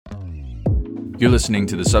You're listening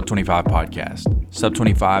to the Sub 25 podcast. Sub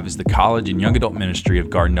 25 is the college and young adult ministry of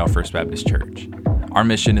Gardendale First Baptist Church. Our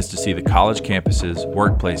mission is to see the college campuses,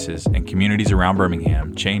 workplaces, and communities around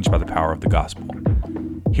Birmingham changed by the power of the gospel.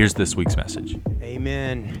 Here's this week's message.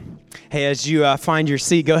 Amen. Hey, as you find your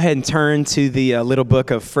seat, go ahead and turn to the little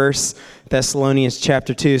book of 1 Thessalonians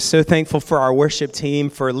chapter 2. So thankful for our worship team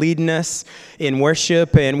for leading us in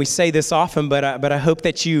worship. And we say this often, but I hope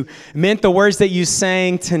that you meant the words that you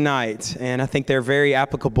sang tonight. And I think they're very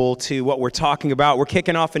applicable to what we're talking about. We're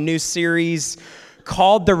kicking off a new series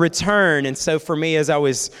called The Return. And so for me, as I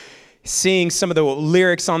was seeing some of the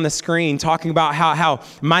lyrics on the screen, talking about how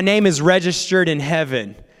my name is registered in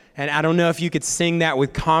heaven. And I don't know if you could sing that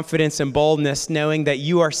with confidence and boldness, knowing that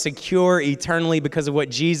you are secure eternally because of what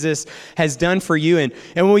Jesus has done for you. And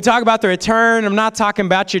when we talk about the return, I'm not talking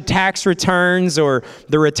about your tax returns or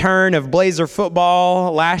the return of Blazer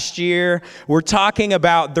football last year. We're talking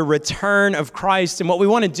about the return of Christ. And what we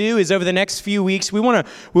want to do is over the next few weeks, we want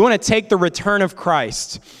to take the return of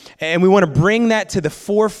Christ. And we want to bring that to the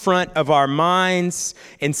forefront of our minds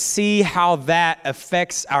and see how that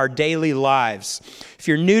affects our daily lives. If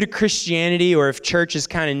you're new to Christianity or if church is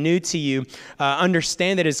kind of new to you,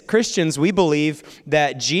 understand that as Christians, we believe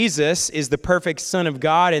that Jesus is the perfect Son of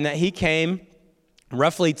God and that He came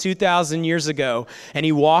roughly 2,000 years ago, and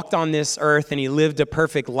He walked on this earth, and He lived a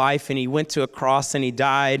perfect life, and He went to a cross, and He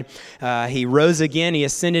died. He rose again. He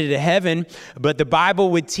ascended to heaven, but the Bible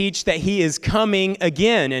would teach that He is coming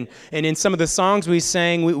again, and in some of the songs we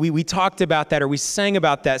sang, we talked about that, or we sang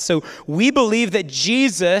about that. So we believe that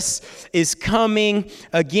Jesus is coming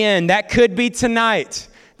again. That could be tonight.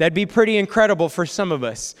 That'd be pretty incredible for some of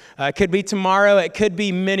us. It could be tomorrow. It could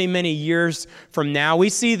be many, many years from now. We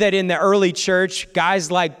see that in the early church, guys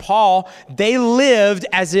like Paul, they lived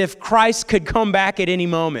as if Christ could come back at any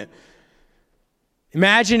moment.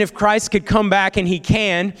 Imagine if Christ could come back, and He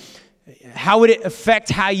can. How would it affect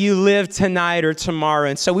how you live tonight or tomorrow?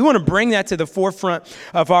 And so we want to bring that to the forefront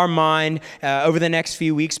of our mind over the next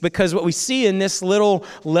few weeks, because what we see in this little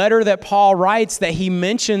letter that Paul writes, that he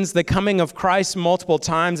mentions the coming of Christ multiple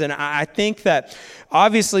times. And I think that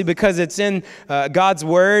obviously because it's in God's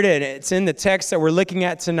word and it's in the text that we're looking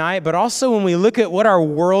at tonight, but also when we look at what our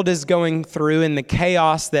world is going through and the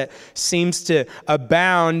chaos that seems to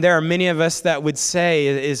abound, there are many of us that would say,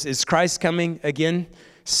 is Christ coming again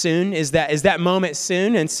soon? Is that moment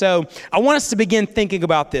soon? And so I want us to begin thinking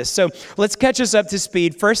about this. So let's catch us up to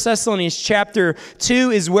speed. 1 Thessalonians chapter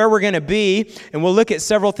 2 is where we're going to be, and we'll look at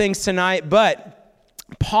several things tonight, but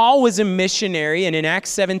Paul was a missionary, and in Acts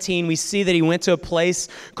 17, we see that he went to a place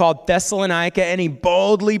called Thessalonica, and he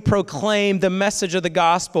boldly proclaimed the message of the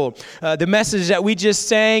gospel. The message that we just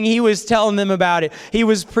sang, he was telling them about it. He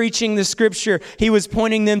was preaching the scripture. He was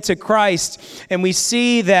pointing them to Christ. And we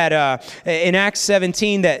see that in Acts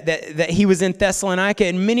 17 that he was in Thessalonica,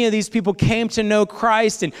 and many of these people came to know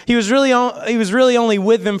Christ, and he was really only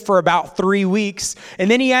with them for about 3 weeks.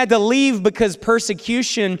 And then he had to leave because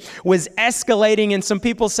persecution was escalating, and some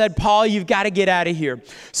people said, Paul, you've got to get out of here.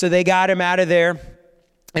 So they got him out of there.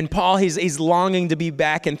 And Paul, he's longing to be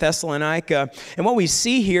back in Thessalonica. And what we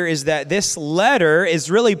see here is that this letter is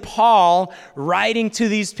really Paul writing to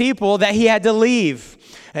these people that he had to leave.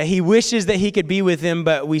 He wishes that he could be with them,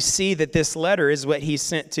 but we see that this letter is what he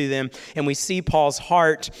sent to them, and we see Paul's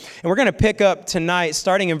heart. And we're going to pick up tonight,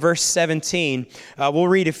 starting in verse 17. We'll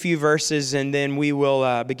read a few verses, and then we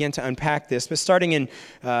will begin to unpack this. But starting in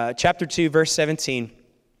chapter 2, verse 17,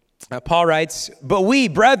 Paul writes, but we,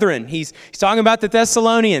 brethren, he's talking about the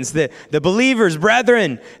Thessalonians, the believers,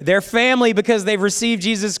 brethren, their family, because they've received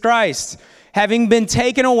Jesus Christ, having been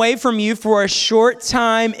taken away from you for a short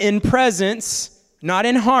time in presence, not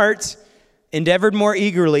in heart, endeavored more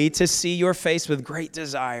eagerly to see your face with great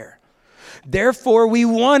desire. Therefore, we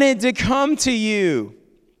wanted to come to you,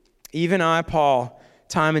 even I, Paul,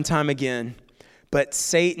 time and time again, but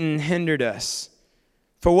Satan hindered us.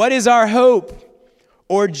 For what is our hope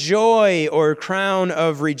or joy or crown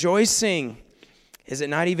of rejoicing? Is it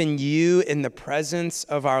not even you in the presence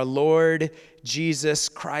of our Lord Jesus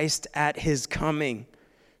Christ at His coming?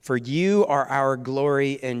 For you are our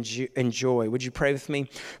glory and joy. Would you pray with me?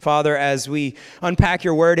 Father, as we unpack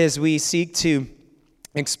your word, as we seek to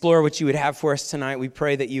explore what you would have for us tonight. We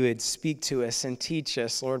pray that you would speak to us and teach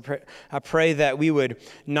us, Lord. I pray that we would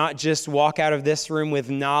not just walk out of this room with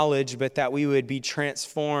knowledge, but that we would be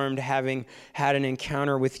transformed having had an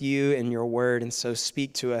encounter with you and your word. And so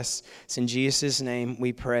speak to us. It's in Jesus' name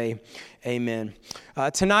we pray. Amen.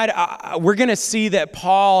 Tonight, we're going to see that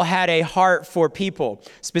Paul had a heart for people,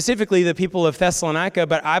 specifically the people of Thessalonica,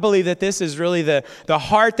 but I believe that this is really the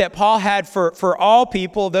heart that Paul had for all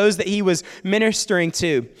people, those that he was ministering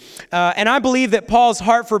to. And I believe that Paul's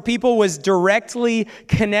heart for people was directly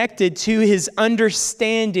connected to his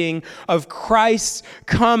understanding of Christ's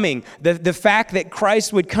coming, the fact that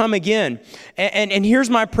Christ would come again. And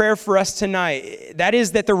here's my prayer for us tonight. That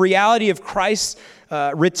is that the reality of Christ's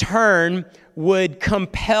return would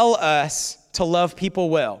compel us to love people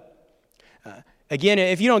well. Again,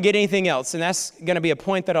 if you don't get anything else, and that's going to be a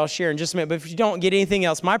point that I'll share in just a minute, but if you don't get anything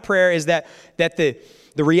else, my prayer is that the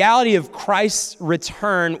reality of Christ's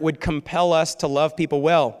return would compel us to love people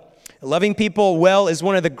well. Loving people well is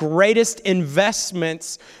one of the greatest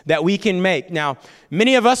investments that we can make. Now,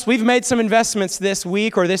 many of us, we've made some investments this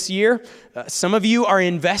week or this year. Some of you are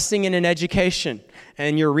investing in an education,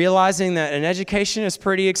 and you're realizing that an education is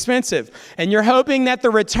pretty expensive. And you're hoping that the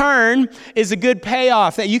return is a good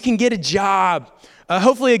payoff, that you can get a job.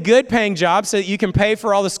 Hopefully a good paying job so that you can pay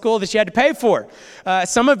for all the school that you had to pay for.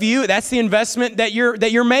 Some of you, that's the investment that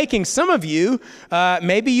you're making. Some of you,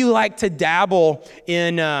 maybe you like to dabble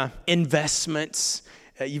in investments.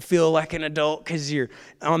 You feel like an adult because you're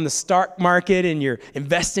on the stock market and you're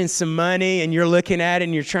investing some money and you're looking at it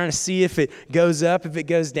and you're trying to see if it goes up, if it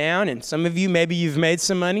goes down. And some of you, maybe you've made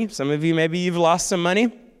some money. Some of you, maybe you've lost some money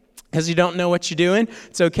because you don't know what you're doing.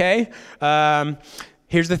 It's okay.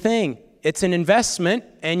 Here's the thing. It's an investment,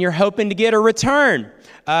 and you're hoping to get a return.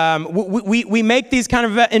 We make these kind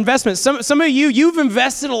of investments. Some of you, you've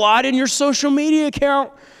invested a lot in your social media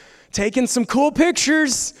account, taking some cool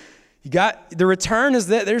pictures. You got the return is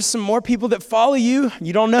that there's some more people that follow you.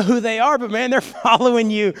 You don't know who they are, but man, they're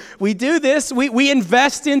following you. We do this. We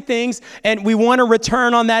invest in things, and we want a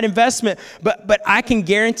return on that investment. But I can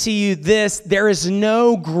guarantee you this: there is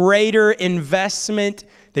no greater investment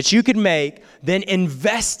that you could make than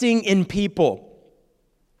investing in people.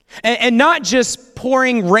 And not just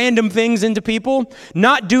pouring random things into people,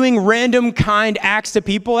 not doing random kind acts to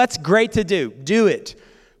people. That's great to do. Do it.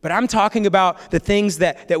 But I'm talking about the things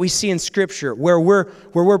that we see in Scripture where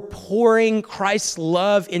we're pouring Christ's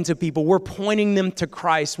love into people. We're pointing them to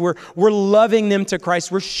Christ. We're loving them to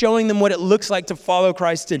Christ. We're showing them what it looks like to follow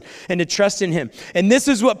Christ and to trust in Him. And this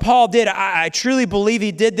is what Paul did. I truly believe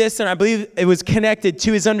he did this, and I believe it was connected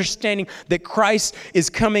to his understanding that Christ is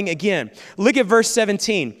coming again. Look at verse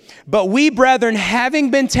 17. But we, brethren, having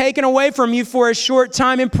been taken away from you for a short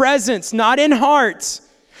time in presence, not in heart,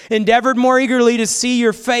 endeavored more eagerly to see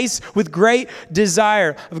your face with great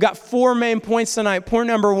desire. I've got 4 main points tonight. Point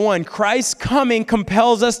number 1, Christ's coming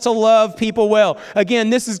compels us to love people well. Again,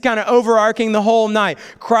 this is kind of overarching the whole night.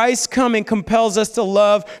 Christ's coming compels us to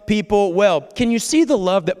love people well. Can you see the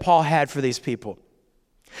love that Paul had for these people?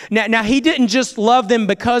 Now, he didn't just love them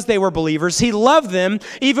because they were believers. He loved them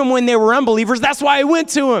even when they were unbelievers. That's why he went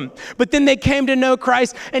to them. But then they came to know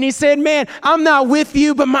Christ, and he said, man, I'm not with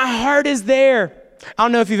you, but my heart is there. I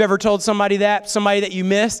don't know if you've ever told somebody that you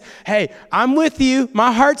missed. Hey, I'm with you.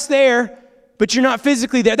 My heart's there, but you're not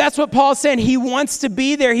physically there. That's what Paul's saying. He wants to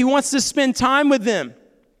be there. He wants to spend time with them.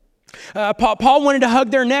 Paul wanted to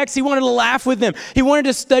hug their necks. He wanted to laugh with them. He wanted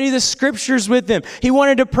to study the Scriptures with them. He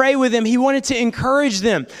wanted to pray with them. He wanted to encourage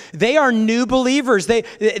them. They are new believers.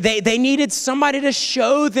 They needed somebody to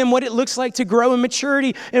show them what it looks like to grow in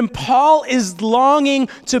maturity. And Paul is longing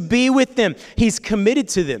to be with them. He's committed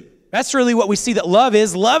to them. That's really what we see that love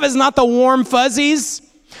is. Love is not the warm fuzzies.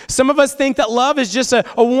 Some of us think that love is just a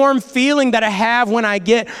warm feeling that I have when I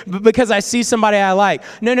get because I see somebody I like.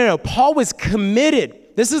 No. Paul was committed.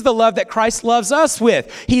 This is the love that Christ loves us with.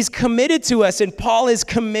 He's committed to us, and Paul is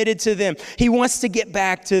committed to them. He wants to get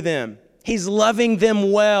back to them. He's loving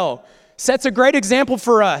them well. Sets a great example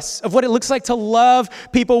for us of what it looks like to love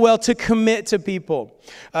people well, to commit to people.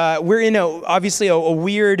 We're in obviously a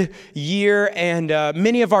weird year, and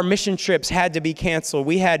many of our mission trips had to be canceled.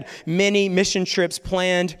 We had many mission trips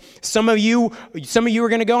planned. Some of you were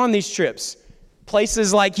going to go on these trips.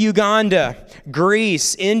 Places like Uganda,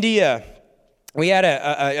 Greece, India. We had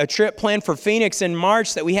a trip planned for Phoenix in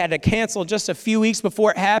March that we had to cancel just a few weeks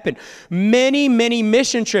before it happened. Many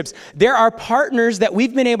mission trips. There are partners that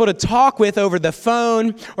we've been able to talk with over the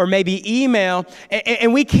phone or maybe email,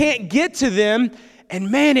 and we can't get to them. And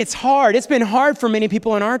man, it's hard. It's been hard for many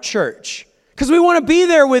people in our church. Because we want to be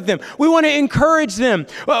there with them. We want to encourage them.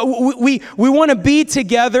 We want to be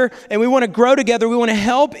together and we want to grow together. We want to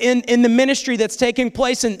help in the ministry that's taking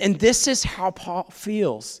place. And this is how Paul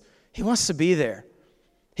feels. He wants to be there.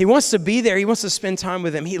 He wants to be there. He wants to spend time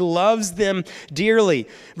with them. He loves them dearly.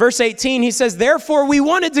 Verse 18, he says, therefore we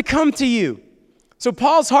wanted to come to you. So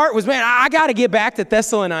Paul's heart was, man, I got to get back to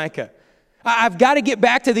Thessalonica. I've got to get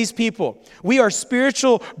back to these people. We are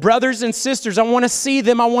spiritual brothers and sisters. I want to see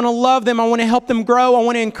them. I want to love them. I want to help them grow. I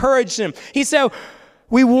want to encourage them. He said,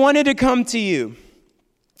 we wanted to come to you.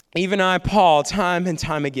 Even I, Paul, time and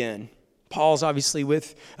time again. Paul's obviously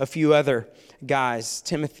with a few other guys,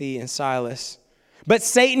 Timothy and Silas. But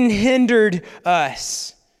Satan hindered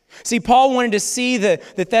us. See, Paul wanted to see the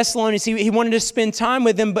Thessalonians. He wanted to spend time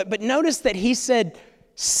with them. But notice that he said,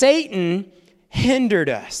 Satan hindered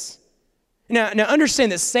us. Now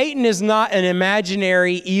understand that Satan is not an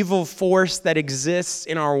imaginary evil force that exists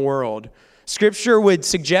in our world. Scripture would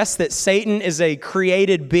suggest that Satan is a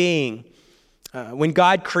created being. When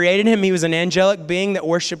God created him, he was an angelic being that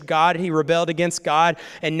worshiped God. He rebelled against God,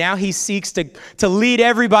 and now he seeks to lead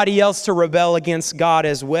everybody else to rebel against God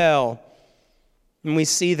as well. And we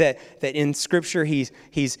see that in Scripture, he's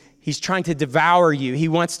trying to devour you. He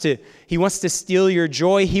wants to steal your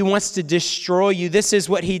joy. He wants to destroy you. This is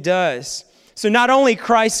what he does. So not only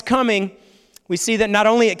Christ's coming, we see that not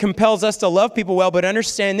only it compels us to love people well, but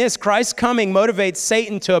understand this, Christ's coming motivates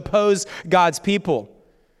Satan to oppose God's people.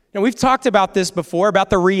 Now, we've talked about this before, about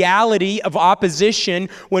the reality of opposition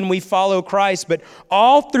when we follow Christ, but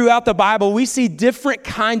all throughout the Bible, we see different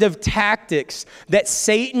kind of tactics that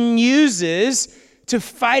Satan uses to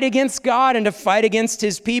fight against God and to fight against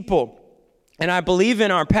his people. And I believe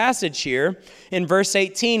in our passage here, in verse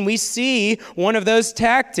 18, we see one of those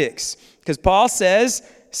tactics. Because Paul says,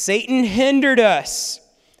 Satan hindered us.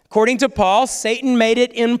 According to Paul, Satan made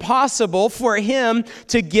it impossible for him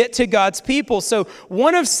to get to God's people. So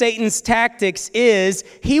one of Satan's tactics is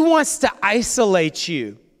he wants to isolate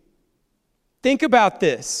you. Think about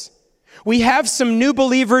this. We have some new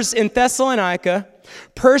believers in Thessalonica.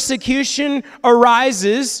 Persecution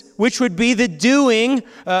arises, which would be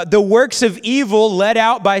the works of evil led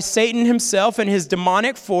out by Satan himself and his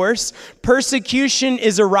demonic force. Persecution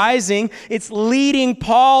is arising. It's leading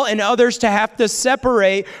Paul and others to have to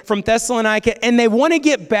separate from Thessalonica, and they want to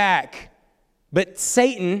get back, but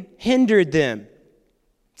Satan hindered them.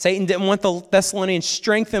 Satan didn't want the Thessalonians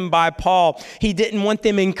strengthened by Paul. He didn't want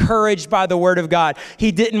them encouraged by the word of God.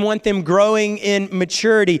 He didn't want them growing in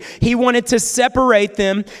maturity. He wanted to separate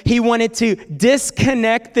them. He wanted to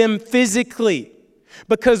disconnect them physically.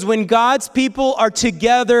 Because when God's people are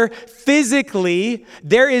together physically,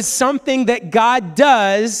 there is something that God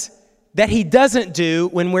does that he doesn't do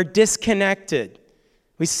when we're disconnected.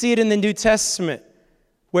 We see it in the New Testament,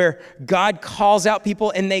 where God calls out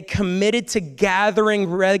people and they committed to gathering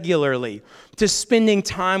regularly, to spending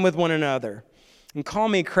time with one another. And call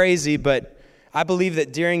me crazy, but I believe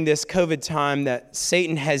that during this COVID time that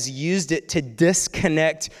Satan has used it to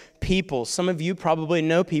disconnect people. Some of you probably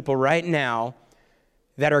know people right now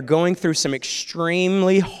that are going through some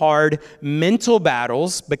extremely hard mental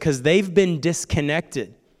battles because they've been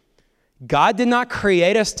disconnected. God did not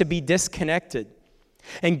create us to be disconnected.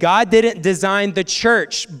 And God didn't design the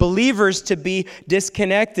church, believers, to be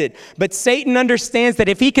disconnected. But Satan understands that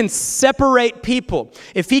if he can separate people,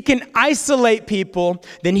 if he can isolate people,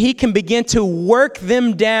 then he can begin to work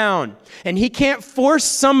them down. And he can't force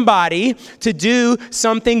somebody to do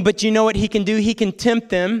something, but you know what he can do? He can tempt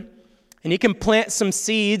them, and he can plant some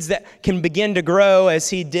seeds that can begin to grow as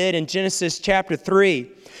he did in Genesis chapter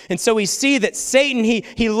 3. And so we see that Satan,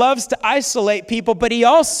 he loves to isolate people, but he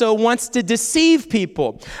also wants to deceive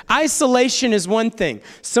people. Isolation is one thing.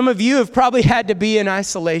 Some of you have probably had to be in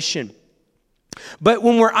isolation. But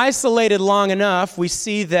when we're isolated long enough, we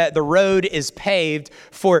see that the road is paved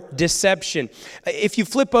for deception. If you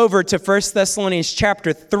flip over to 1 Thessalonians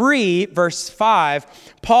chapter 3, verse 5,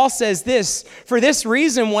 Paul says this, "For this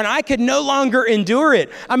reason, when I could no longer endure it,"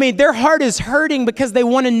 I mean, their heart is hurting because they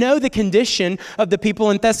want to know the condition of the people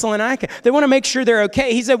in Thessalonica. They want to make sure they're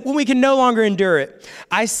okay. He said, when we can no longer endure it,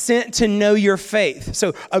 I sent to know your faith.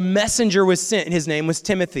 So a messenger was sent, and his name was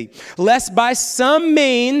Timothy. Lest by some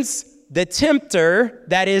means the tempter,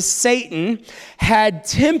 that is Satan, had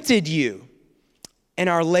tempted you, and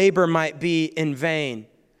our labor might be in vain.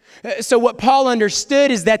 So what Paul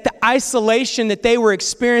understood is that the isolation that they were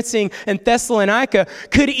experiencing in Thessalonica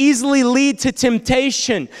could easily lead to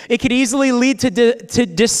temptation. It could easily lead to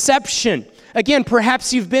deception. Again,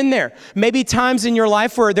 perhaps you've been there. Maybe times in your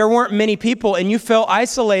life where there weren't many people and you felt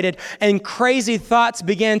isolated and crazy thoughts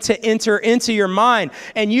began to enter into your mind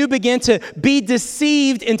and you began to be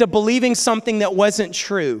deceived into believing something that wasn't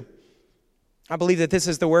true. I believe that this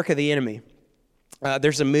is the work of the enemy.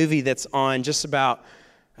 There's a movie that's on just about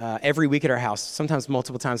every week at our house, sometimes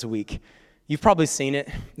multiple times a week. You've probably seen it.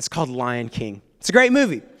 It's called Lion King. It's a great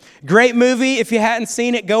movie. Great movie. If you hadn't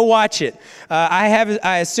seen it, go watch it.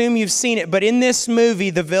 I assume you've seen it. But in this movie,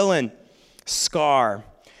 the villain, Scar,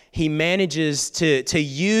 he manages to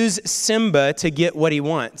use Simba to get what he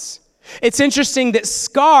wants. It's interesting that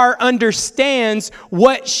Scar understands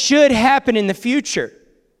what should happen in the future,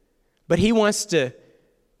 but he wants to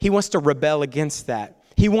rebel against that.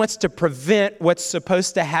 He wants to prevent what's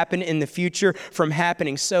supposed to happen in the future from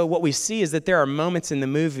happening. So what we see is that there are moments in the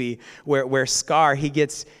movie where Scar, he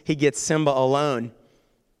gets Simba alone.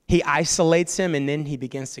 He isolates him and then he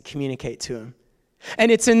begins to communicate to him.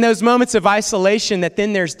 And it's in those moments of isolation that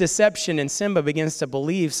then there's deception and Simba begins to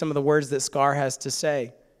believe some of the words that Scar has to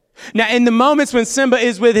say. Now, in the moments when Simba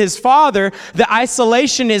is with his father, the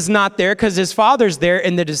isolation is not there because his father's there,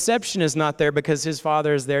 and the deception is not there because his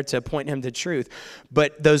father is there to point him to truth.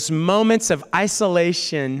 But those moments of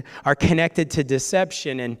isolation are connected to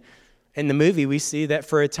deception. And in the movie, we see that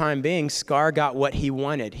for a time being, Scar got what he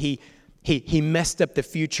wanted. He messed up the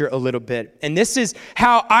future a little bit. And this is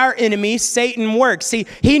how our enemy, Satan, works.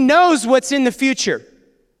 He knows what's in the future.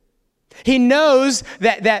 He knows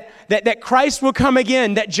that Christ will come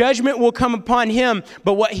again, that judgment will come upon him.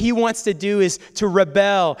 But what he wants to do is to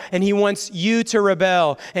rebel, and he wants you to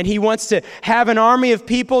rebel. And he wants to have an army of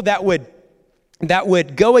people that would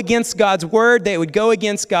go against God's word, they would go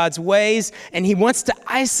against God's ways, and he wants to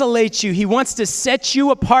isolate you. He wants to set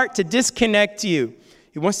you apart, to disconnect you.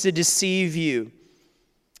 He wants to deceive you.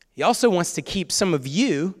 He also wants to keep some of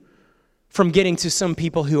you from getting to some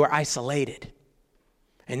people who are isolated.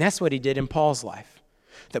 And that's what he did in Paul's life.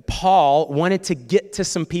 That Paul wanted to get to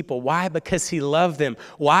some people. Why? Because he loved them.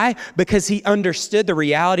 Why? Because he understood the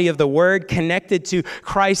reality of the word connected to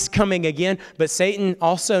Christ coming again. But Satan,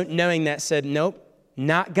 also knowing that, said, nope,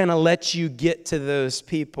 not going to let you get to those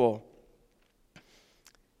people.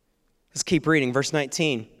 Let's keep reading. Verse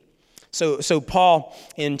 19. So Paul,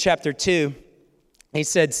 in chapter 2, he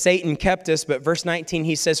said, Satan kept us. But verse 19,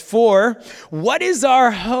 he says, for what is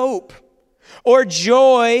our hope? Or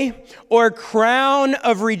joy, or crown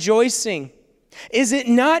of rejoicing? Is it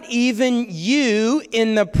not even you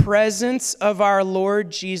in the presence of our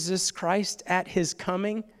Lord Jesus Christ at his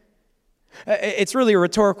coming? It's really a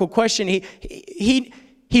rhetorical question.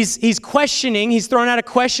 He's questioning, he's throwing out a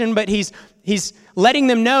question, but he's letting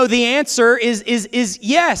them know the answer is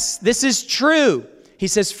yes, this is true. He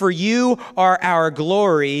says, for you are our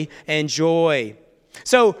glory and joy.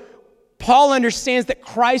 So Paul understands that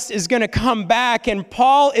Christ is going to come back, and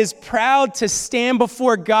Paul is proud to stand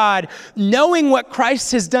before God, knowing what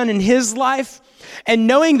Christ has done in his life, and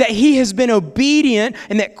knowing that he has been obedient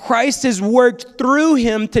and that Christ has worked through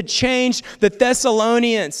him to change the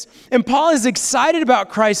Thessalonians. And Paul is excited about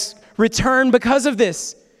Christ's return because of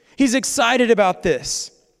this. He's excited about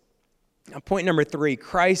this. Now, point number 3,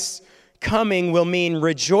 Christ's coming will mean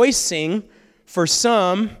rejoicing for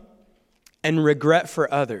some and regret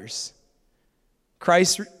for others.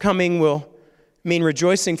 Christ's coming will mean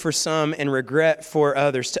rejoicing for some and regret for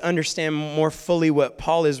others. To understand more fully what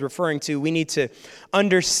Paul is referring to, we need to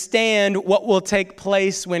understand what will take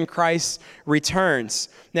place when Christ returns.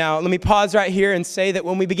 Now, let me pause right here and say that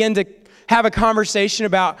when we begin to have a conversation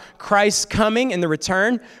about Christ's coming and the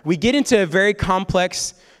return, we get into a very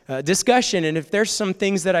complex discussion. And if there's some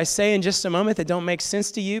things that I say in just a moment that don't make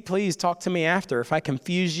sense to you, please talk to me after. If I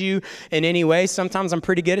confuse you in any way, sometimes I'm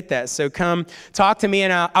pretty good at that. So come talk to me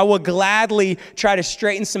and I will gladly try to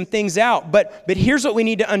straighten some things out. But here's what we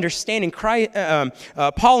need to understand. And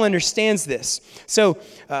Paul understands this. So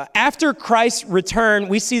after Christ's return,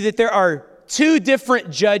 we see that there are 2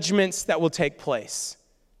 different judgments that will take place.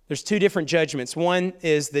 There's 2 different judgments. One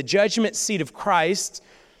is the judgment seat of Christ,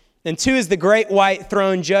 and 2 is the great white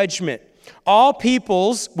throne judgment. All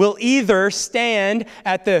peoples will either stand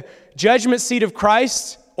at the judgment seat of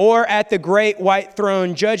Christ or at the great white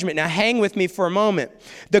throne judgment. Now hang with me for a moment.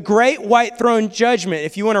 The great white throne judgment,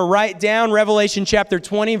 if you want to write down Revelation chapter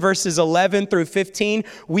 20, verses 11 through 15,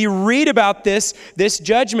 we read about this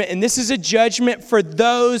judgment, and this is a judgment for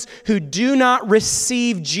those who do not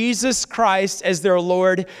receive Jesus Christ as their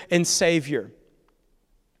Lord and Savior.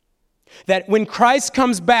 That when Christ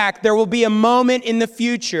comes back, there will be a moment in the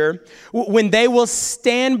future when they will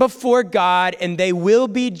stand before God and they will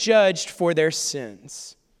be judged for their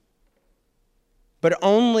sins. But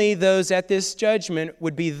only those at this judgment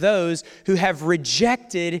would be those who have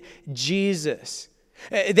rejected Jesus.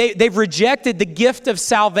 They've rejected the gift of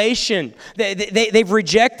salvation. They've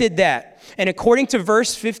rejected that. And according to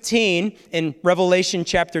verse 15 in Revelation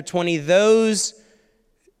chapter 20, those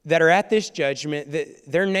that are at this judgment,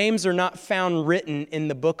 their names are not found written in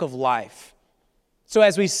the book of life. So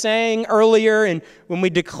as we sang earlier and when we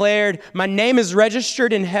declared, my name is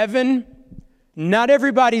registered in heaven, not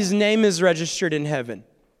everybody's name is registered in heaven.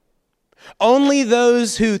 Only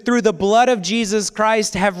those who, through the blood of Jesus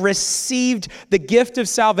Christ, have received the gift of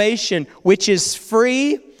salvation, which is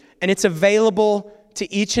free and it's available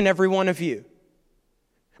to each and every one of you.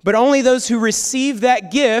 But only those who receive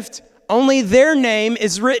that gift, only their name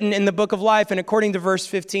is written in the book of life. And according to verse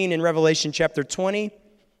 15 in Revelation chapter 20,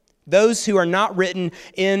 those who are not written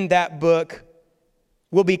in that book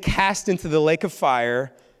will be cast into the lake of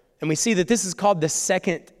fire. And we see that this is called the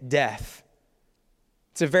second death.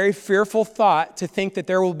 It's a very fearful thought to think that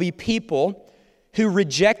there will be people who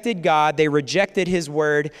rejected God, they rejected His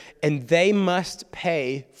word, and they must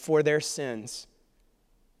pay for their sins.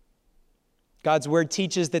 God's word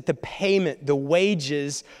teaches that the payment, the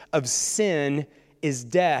wages of sin is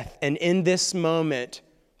death. And in this moment,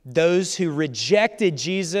 those who rejected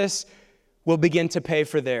Jesus will begin to pay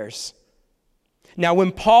for theirs. Now,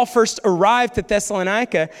 when Paul first arrived at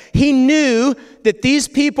Thessalonica, he knew that these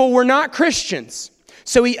people were not Christians.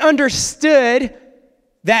 So he understood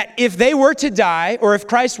that if they were to die, or if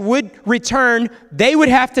Christ would return, they would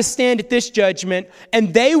have to stand at this judgment,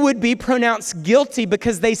 and they would be pronounced guilty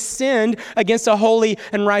because they sinned against a holy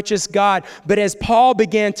and righteous God. But as Paul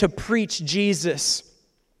began to preach Jesus,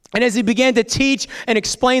 and as he began to teach and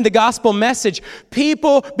explain the gospel message,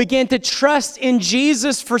 people began to trust in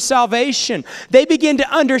Jesus for salvation. They began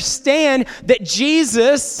to understand that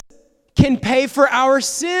Jesus can pay for our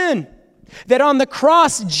sin. That on the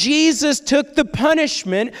cross, Jesus took the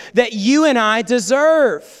punishment that you and I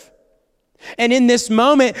deserve. And in this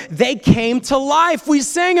moment, they came to life. We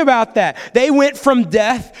sang about that. They went from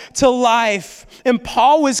death to life. And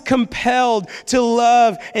Paul was compelled to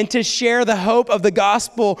love and to share the hope of the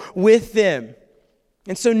gospel with them.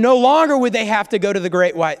 And so no longer would they have to go to the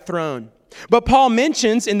great white throne. But Paul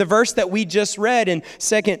mentions in the verse that we just read in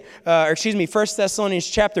 1 Thessalonians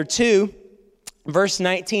chapter 2, verse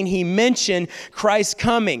 19, he mentioned Christ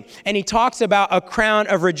coming, and he talks about a crown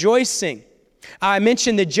of rejoicing. I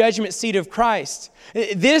mentioned the judgment seat of Christ.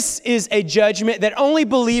 This is a judgment that only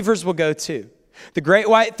believers will go to. The great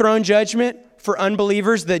white throne judgment for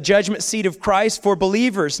unbelievers, the judgment seat of Christ for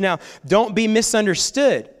believers. Now, don't be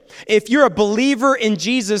misunderstood. If you're a believer in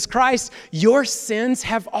Jesus Christ, your sins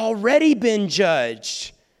have already been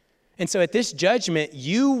judged. And so at this judgment,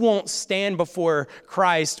 you won't stand before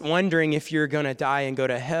Christ wondering if you're going to die and go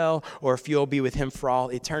to hell or if you'll be with Him for all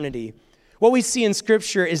eternity. What we see in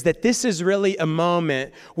Scripture is that this is really a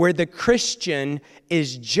moment where the Christian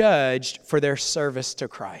is judged for their service to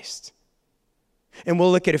Christ. And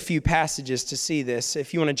we'll look at a few passages to see this.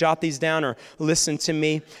 If you want to jot these down or listen to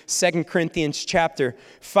me, 2 Corinthians chapter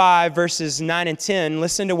 5, verses 9 and 10,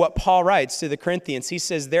 listen to what Paul writes to the Corinthians. He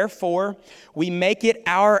says, therefore, we make it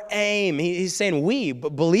our aim. He's saying we,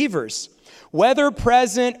 believers, whether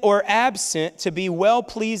present or absent, to be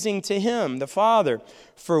well-pleasing to Him, the Father.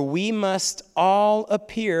 For we must all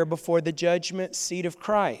appear before the judgment seat of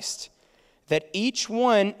Christ, that each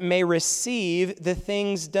one may receive the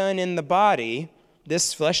things done in the body,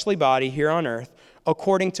 this fleshly body here on earth,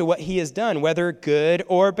 according to what he has done, whether good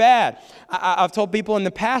or bad. I've told people in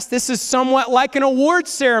the past, this is somewhat like an award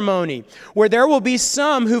ceremony, where there will be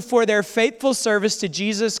some who, for their faithful service to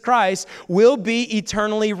Jesus Christ, will be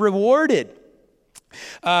eternally rewarded.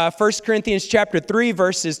 1 Corinthians chapter 3,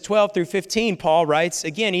 verses 12 through 15, Paul writes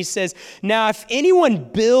again, he says, now if anyone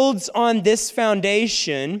builds on this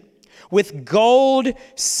foundation with gold,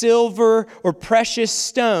 silver, or precious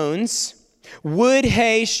stones, wood,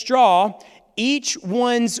 hay, straw, each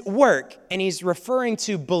one's work, and he's referring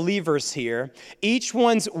to believers here, each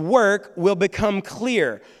one's work will become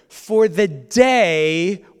clear, for the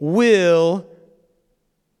day will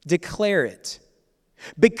declare it.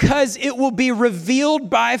 Because it will be revealed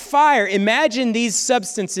by fire. Imagine these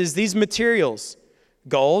substances, these materials,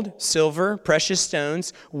 gold, silver, precious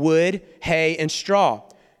stones, wood, hay, and straw.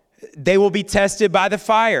 They will be tested by the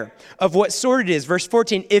fire. Of what sort it is. Verse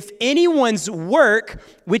 14, if anyone's work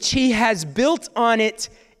which he has built on it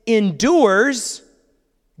endures,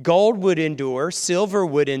 gold would endure, silver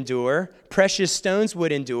would endure, precious stones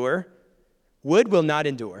would endure, wood will not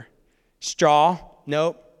endure. Straw,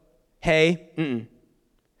 nope. Hay,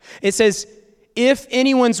 It says, if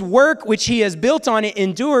anyone's work which he has built on it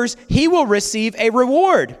endures, he will receive a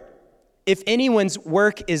reward. If anyone's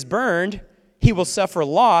work is burned, he will suffer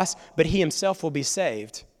loss, but he himself will be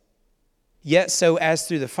saved. Yet so as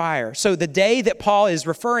through the fire. So the day that Paul is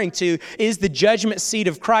referring to is the judgment seat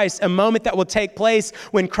of Christ, a moment that will take place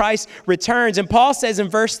when Christ returns. And Paul says in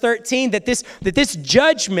verse 13 that this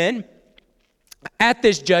judgment, at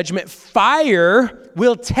this judgment, fire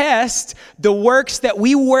will test the works that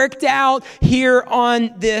we worked out here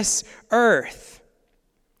on this earth.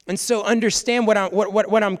 And so understand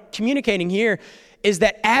what I'm communicating here is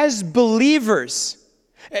that as believers,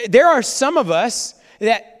 there are some of us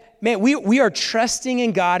that, man, we are trusting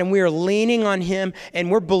in God and we are leaning on Him and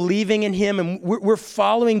we're believing in Him and we're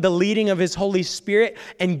following the leading of His Holy Spirit,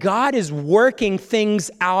 and God is working things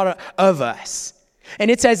out of us. And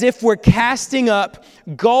it's as if we're casting up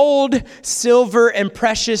gold, silver, and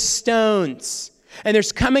precious stones. And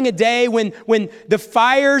there's coming a day when the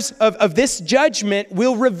fires of this judgment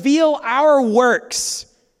will reveal our works,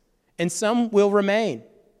 and some will remain.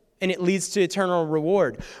 And it leads to eternal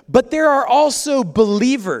reward. But there are also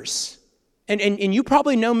believers, and you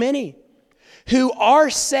probably know many, who are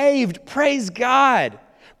saved. Praise God.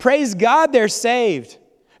 Praise God they're saved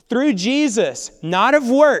through Jesus, not of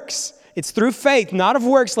works. It's through faith, not of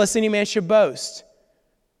works, lest any man should boast.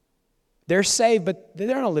 They're saved, but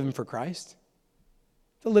they're not living for Christ.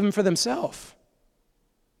 They're living for themselves.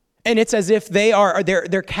 And it's as if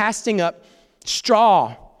they're casting up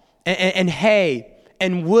straw and hay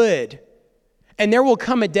and wood. And there will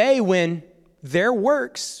come a day when their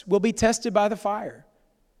works will be tested by the fire.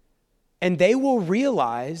 And they will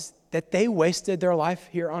realize that they wasted their life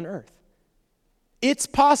here on earth. It's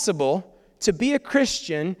possible to be a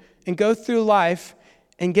Christian and go through life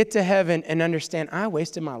and get to heaven and understand, I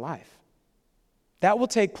wasted my life. That will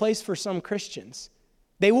take place for some Christians.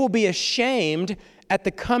 They will be ashamed at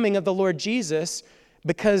the coming of the Lord Jesus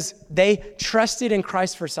because they trusted in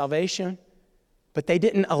Christ for salvation, but they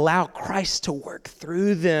didn't allow Christ to work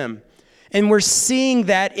through them. And we're seeing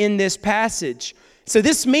that in this passage. So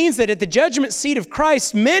this means that at the judgment seat of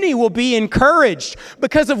Christ, many will be encouraged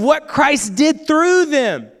because of what Christ did through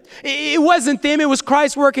them. It wasn't them, it was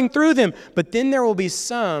Christ working through them. But then there will be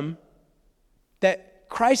some that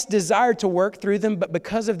Christ desired to work through them, but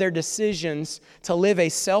because of their decisions to live a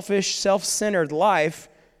selfish, self-centered life,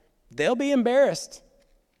 they'll be embarrassed.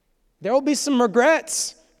 There will be some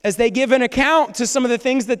regrets as they give an account to some of the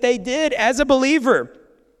things that they did as a believer.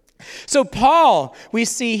 So Paul, we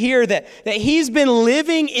see here that he's been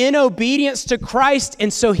living in obedience to Christ,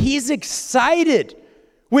 and so he's excited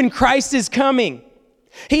when Christ is coming.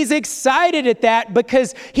 He's excited at that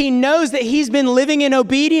because he knows that he's been living in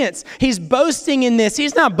obedience. He's boasting in this.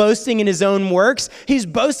 He's not boasting in his own works. He's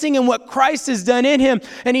boasting in what Christ has done in him.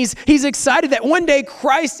 And he's excited that one day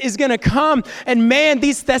Christ is going to come. And man,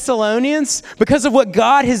 these Thessalonians, because of what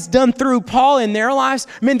God has done through Paul in their lives,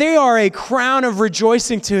 man, they are a crown of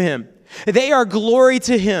rejoicing to him. They are glory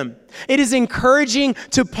to him. It is encouraging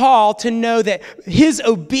to Paul to know that his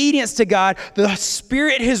obedience to God, the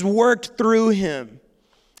Spirit has worked through him.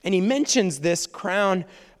 And he mentions this crown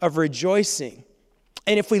of rejoicing.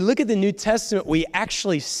 And if we look at the New Testament, we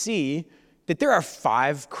actually see that there are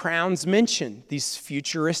 5 crowns mentioned, these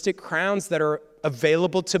futuristic crowns that are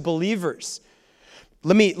available to believers.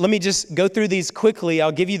 Let me just go through these quickly.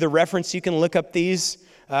 I'll give you the reference. You can look up these.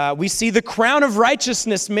 We see the crown of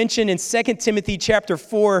righteousness mentioned in 2 Timothy chapter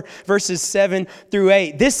 4, verses 7 through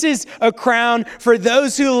 8. This is a crown for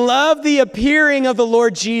those who love the appearing of the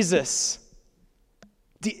Lord Jesus.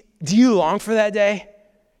 Do you long for that day?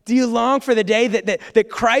 Do you long for the day that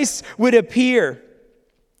Christ would appear?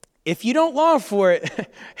 If you don't long for it,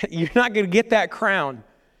 you're not going to get that crown.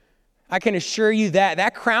 I can assure you that.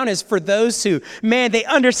 That crown is for those who, man, they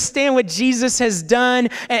understand what Jesus has done,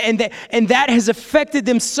 and that has affected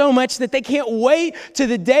them so much that they can't wait to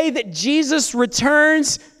the day that Jesus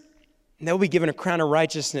returns, and they'll be given a crown of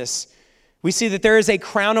righteousness. We see that there is a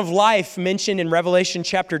crown of life mentioned in Revelation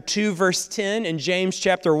chapter 2, verse 10, and James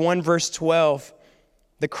chapter 1, verse 12.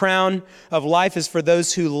 The crown of life is for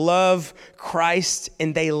those who love Christ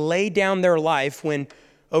and they lay down their life when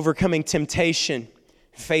overcoming temptation,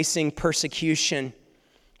 facing persecution.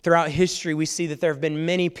 Throughout history, we see that there have been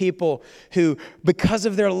many people who, because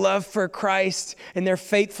of their love for Christ and their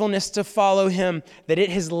faithfulness to follow Him, that it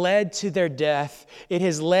has led to their death. It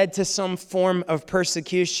has led to some form of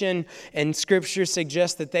persecution, and Scripture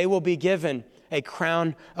suggests that they will be given a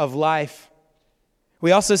crown of life.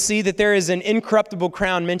 We also see that there is an incorruptible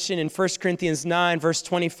crown mentioned in 1 Corinthians 9, verse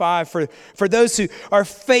 25. For those who are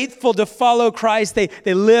faithful to follow Christ, they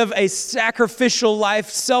live a sacrificial life,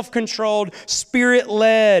 self-controlled,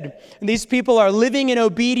 spirit-led. And these people are living in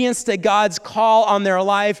obedience to God's call on their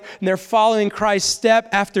life, and they're following Christ step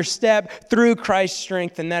after step through Christ's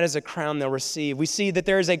strength, and that is a crown they'll receive. We see that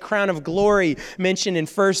there is a crown of glory mentioned in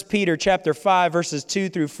 1 Peter chapter 5, verses 2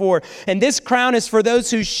 through 4. And this crown is for those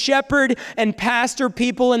who shepherd and pastor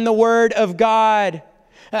people in the Word of God.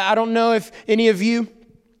 I don't know if any of you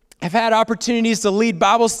have had opportunities to lead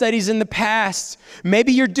Bible studies in the past.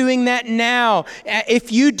 Maybe you're doing that now.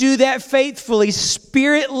 If you do that faithfully,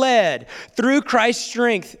 Spirit-led, through Christ's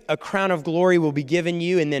strength, a crown of glory will be given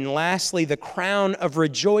you. And then lastly, the crown of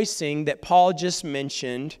rejoicing that Paul just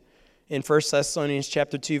mentioned in 1 Thessalonians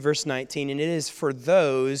chapter 2, verse 19. And it is for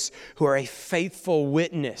those who are a faithful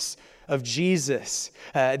witness of Jesus.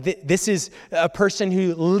 This is a person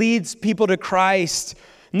who leads people to Christ.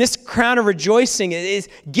 And this crown of rejoicing is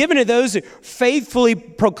given to those who faithfully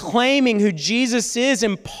proclaiming who Jesus is.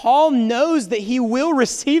 And Paul knows that he will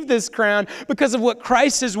receive this crown because of what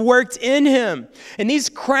Christ has worked in him. And these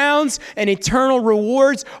crowns and eternal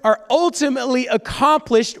rewards are ultimately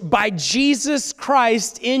accomplished by Jesus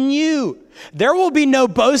Christ in you. There will be no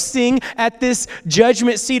boasting at this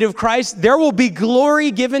judgment seat of Christ. There will be glory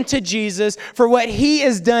given to Jesus for what he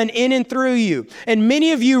has done in and through you. And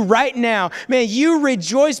many of you right now, man, you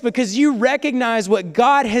rejoice because you recognize what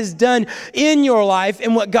God has done in your life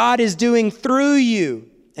and what God is doing through you.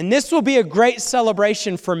 And this will be a great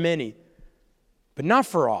celebration for many, but not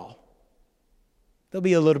for all. They'll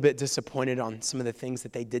be a little bit disappointed on some of the things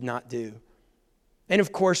that they did not do. And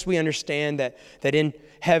of course, we understand that in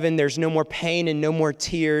heaven, there's no more pain and no more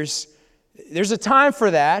tears. There's a time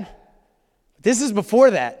for that. This is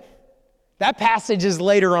before that. That passage is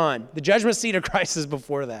later on. The judgment seat of Christ is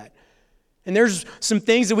before that. And there's some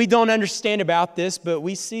things that we don't understand about this, but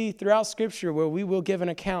we see throughout Scripture where we will give an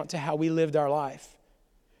account to how we lived our life.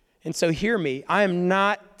 And so hear me. I am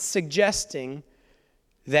not suggesting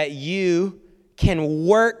that you can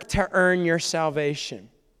work to earn your salvation.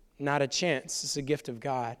 Not a chance. It's a gift of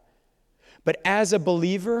God. But as a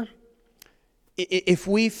believer, if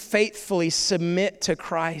we faithfully submit to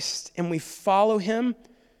Christ and we follow him,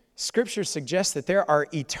 Scripture suggests that there are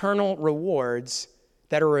eternal rewards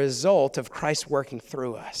that are a result of Christ working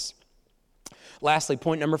through us. Lastly,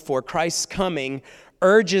 point number 4, Christ's coming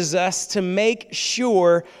urges us to make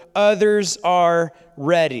sure others are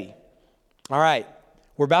ready. All right,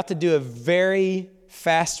 we're about to do a very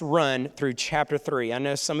fast run through chapter 3. I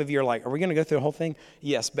know some of you are like, are we going to go through the whole thing?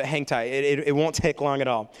 Yes, but hang tight. It won't take long at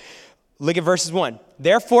all. Look at verses 1.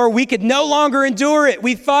 Therefore, we could no longer endure it.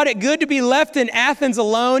 We thought it good to be left in Athens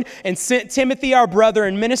alone and sent Timothy, our brother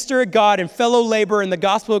and minister of God and fellow laborer in the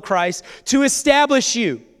gospel of Christ, to establish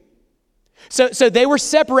you. So they were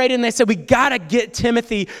separated and they said, we got to get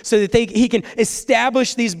Timothy so that he can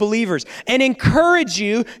establish these believers and encourage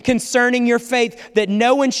you concerning your faith, that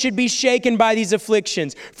no one should be shaken by these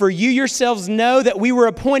afflictions. For you yourselves know that we were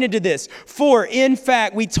appointed to this. For in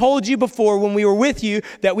fact, we told you before when we were with you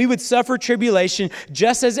that we would suffer tribulation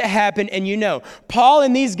just as it happened. And you know, Paul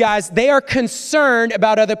and these guys, they are concerned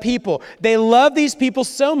about other people. They love these people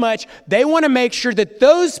so much, they want to make sure that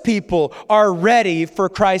those people are ready for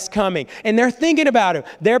Christ's coming. And they're thinking about him.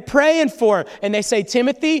 They're praying for him. And they say,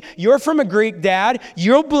 Timothy, you're from a Greek dad.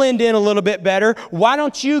 You'll blend in a little bit better. Why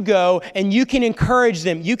don't you go and you can encourage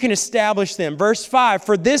them. You can establish them. Verse 5,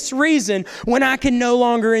 for this reason, when I can no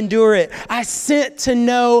longer endure it, I sent to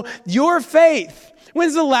know your faith.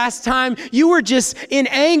 When's the last time you were just in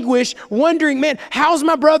anguish wondering, man, how's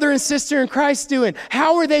my brother and sister in Christ doing?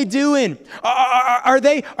 How are they doing? Are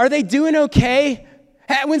they doing okay?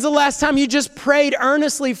 When's the last time you just prayed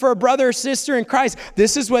earnestly for a brother or sister in Christ?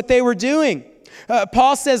 This is what they were doing.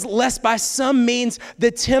 Paul says, lest by some means the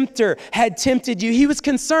tempter had tempted you. He was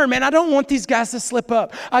concerned, man, I don't want these guys to slip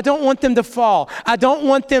up. I don't want them to fall. I don't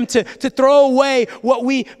want them to throw away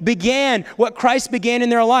what Christ began in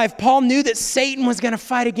their life. Paul knew that Satan was going to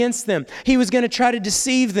fight against them. He was going to try to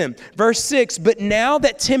deceive them. Verse 6, but now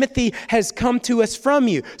that Timothy has come to us from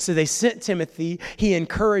you. So they sent Timothy. He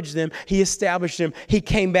encouraged them. He established them. He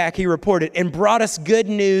came back, he reported, and brought us good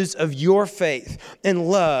news of your faith and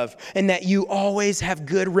love, and that you always have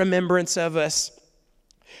good remembrance of us,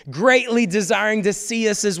 greatly desiring to see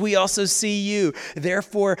us as we also see you.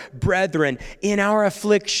 Therefore, brethren, in our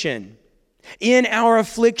affliction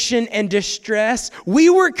and distress, we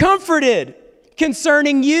were comforted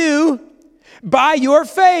concerning you by your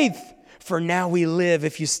faith. For now we live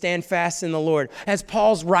if you stand fast in the Lord. As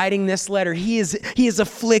Paul's writing this letter, he is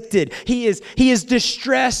afflicted. He is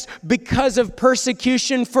distressed because of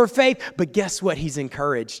persecution for faith. But guess what? He's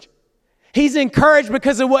encouraged. He's encouraged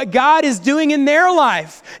because of what God is doing in their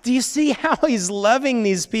life. Do you see how he's loving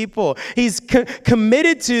these people? He's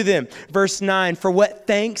committed to them. Verse 9, for what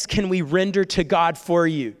thanks can we render to God for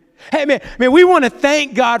you? Hey, man, we want to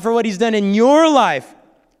thank God for what he's done in your life,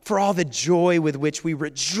 for all the joy with which we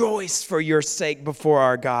rejoice for your sake before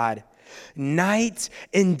our God. Night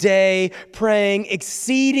and day, praying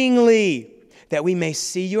exceedingly, that we may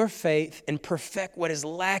see your faith and perfect what is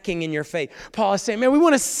lacking in your faith. Paul is saying, man, we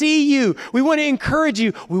want to see you. We want to encourage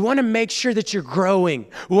you. We want to make sure that you're growing.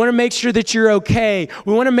 We want to make sure that you're okay.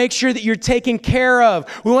 We want to make sure that you're taken care of.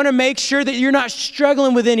 We want to make sure that you're not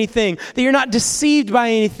struggling with anything, that you're not deceived by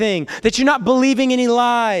anything, that you're not believing any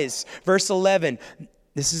lies. Verse 11,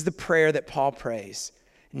 this is the prayer that Paul prays.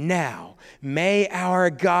 Now, may our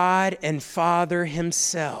God and Father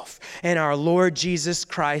himself and our Lord Jesus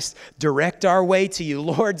Christ direct our way to you.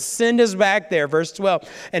 Lord, send us back there. Verse 12,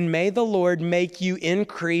 and may the Lord make you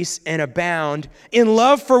increase and abound in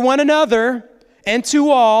love for one another and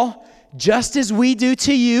to all, just as we do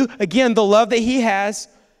to you. Again, the love that he has,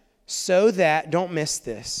 so that, don't miss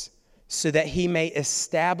this, so that he may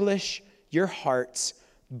establish your hearts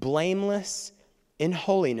blameless in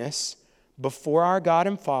holiness before our God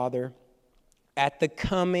and Father at the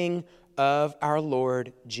coming of our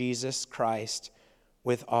Lord Jesus Christ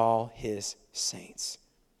with all his saints.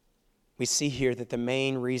 We see here that the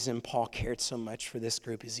main reason Paul cared so much for this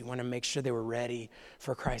group is he wanted to make sure they were ready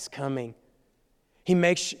for Christ's coming. He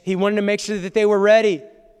wanted to make sure that they were ready.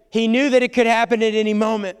 He knew that it could happen at any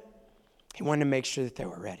moment. He wanted to make sure that they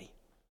were ready.